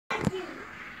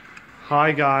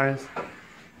Hi guys,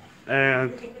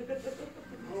 and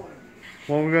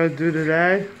what we're gonna do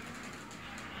today,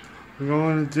 we're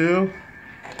going to do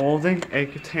holding a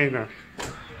container.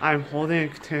 I'm holding a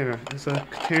container. It's a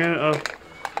container of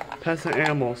pets and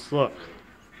animals. Look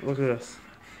at this.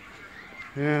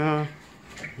 Yeah,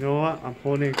 you know what? I'm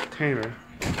holding a container.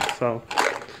 So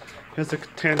here's the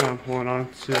container I'm holding on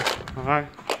to.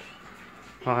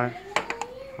 Alright.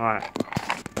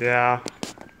 Yeah,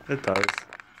 it does.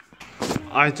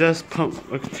 I just put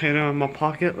a container in my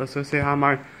pocket. Let's go say hi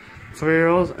my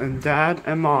 3-year-olds and dad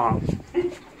and mom.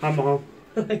 Hi mom.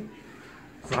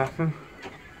 Laughing.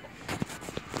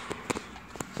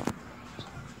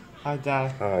 Hi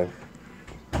dad. Hi.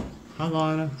 Hi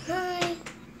Lana. Hi.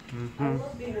 Mm-hmm. I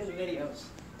love being in the videos.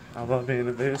 I love being in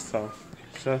the video, so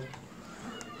hi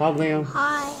Liam.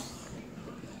 Hi.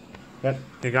 Yep,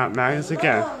 you got Magnus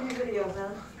again. I love your videos, huh?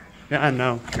 Yeah, I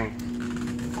know.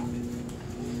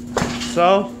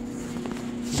 So,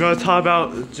 we're gonna talk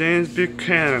about James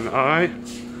Buchanan, alright?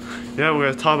 Yeah,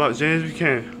 we're gonna talk about James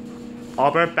Buchanan.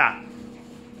 I'll be right back.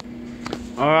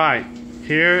 Alright,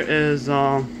 here is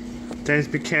James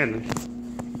Buchanan.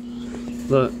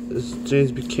 Look, it's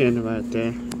James Buchanan right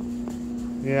there.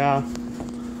 Yeah,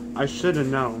 I should have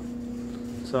known.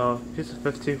 So, he's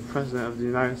the 15th president of the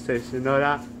United States. You know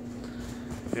that?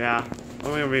 Yeah. I'm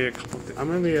gonna read a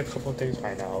couple things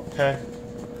right now, okay?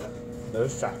 No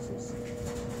distractions.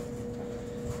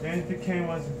 James Buchanan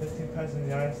was the 15th president of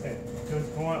the United States. He was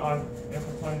born on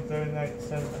April 23rd,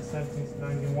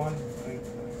 1791 in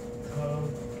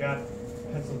Cogat,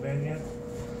 Pennsylvania.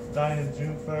 Died on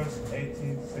June 1st,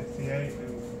 1868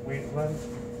 in Wheatland.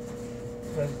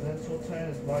 Presidential term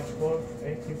is March 4th,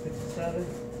 1857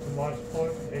 to March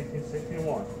 4th,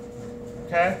 1861.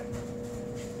 Okay?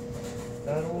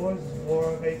 Battle Wars, War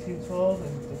of 1812,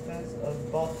 and Defense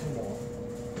of Baltimore.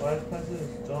 Vice President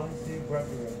is John C.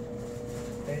 Breckinridge,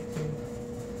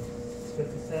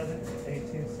 1857 to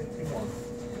 1861.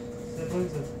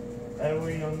 Siblings is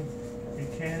Edward Young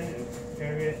Buchanan and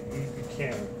Harriet E.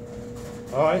 Buchanan.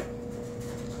 Alright?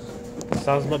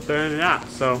 Sounds a lot better than that,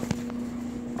 so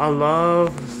I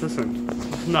love, listen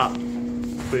up,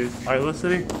 please. Are you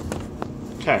listening?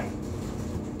 Okay.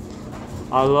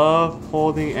 I love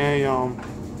holding a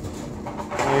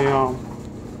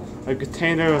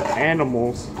container of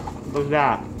animals. Look at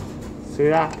that. See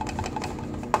that?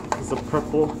 It's a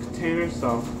purple container,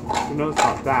 so who knows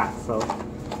about that. So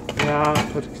yeah,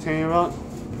 put the container up.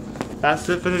 That's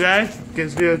it for today. Give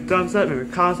this video a thumbs up and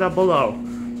a comment down below.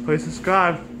 Please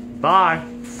subscribe. Bye.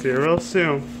 See you real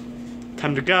soon.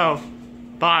 Time to go.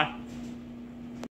 Bye.